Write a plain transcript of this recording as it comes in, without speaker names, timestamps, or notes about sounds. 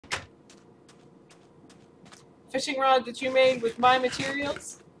fishing rod that you made with my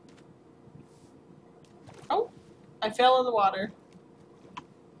materials? Oh, I fell in the water.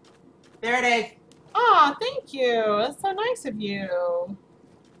 There it is. Aw, thank you. That's so nice of you.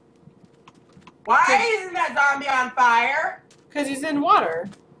 Why isn't that zombie on fire? Because he's in water.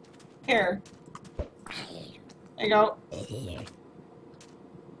 Here. There you go.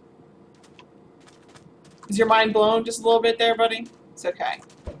 Is your mind blown just a little bit there, buddy? It's okay.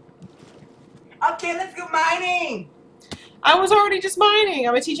 Okay, let's go mining. I was already just mining.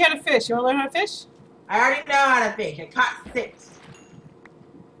 I'm going to teach you how to fish. You want to learn how to fish? I already know how to fish. I caught 6.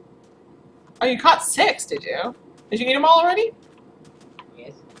 Oh, you caught 6, did you? Did you eat them all already?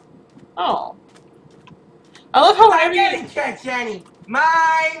 Yes. Oh. I love how I whenever didn't catch any.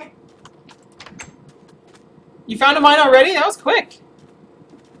 Mine. you found a mine already? That was quick.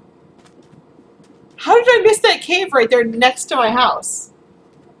 How did I miss that cave right there next to my house?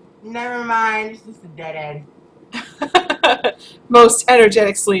 Never mind. It's just a dead end. Most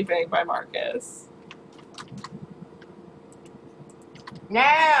energetic sleeping by Marcus.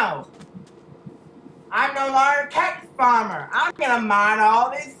 Now, I'm no longer a cactus farmer. I'm gonna mine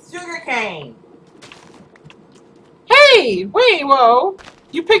all this sugar cane. Hey! Wait, whoa!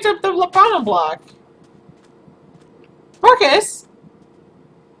 You picked up the bottom block. Marcus!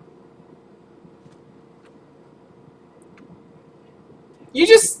 You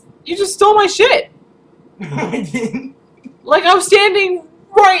just stole my shit. I didn't. Like I'm standing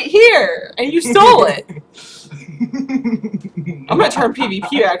right here, and you stole it. I'm gonna turn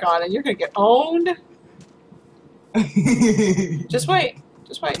PvP back on, and you're gonna get owned. Just wait.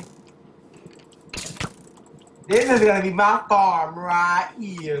 Just wait. This is gonna be my farm right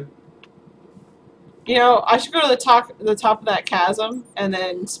here. You know, I should go to the top of that chasm, and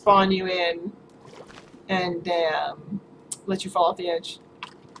then spawn you in, and let you fall off the edge.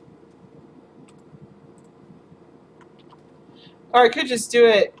 Or I could just do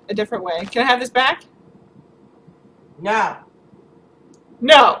it a different way. Can I have this back? No.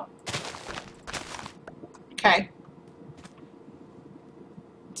 No! Okay.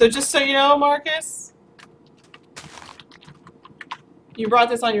 So just so you know, Marcus, you brought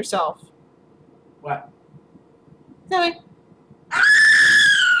this on yourself. What? Nothing.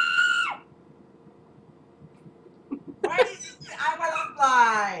 Why did you say I wanna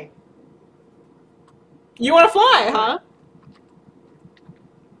fly? You want to fly, huh?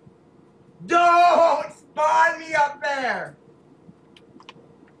 Don't spawn me up there!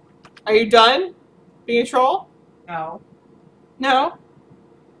 Are you done being a troll? No. No?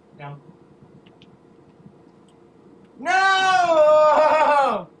 No.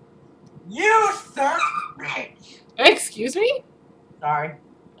 No! You son of a bitch! Excuse me? Sorry.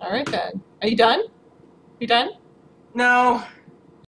 Alright then. Are you done? You done? No.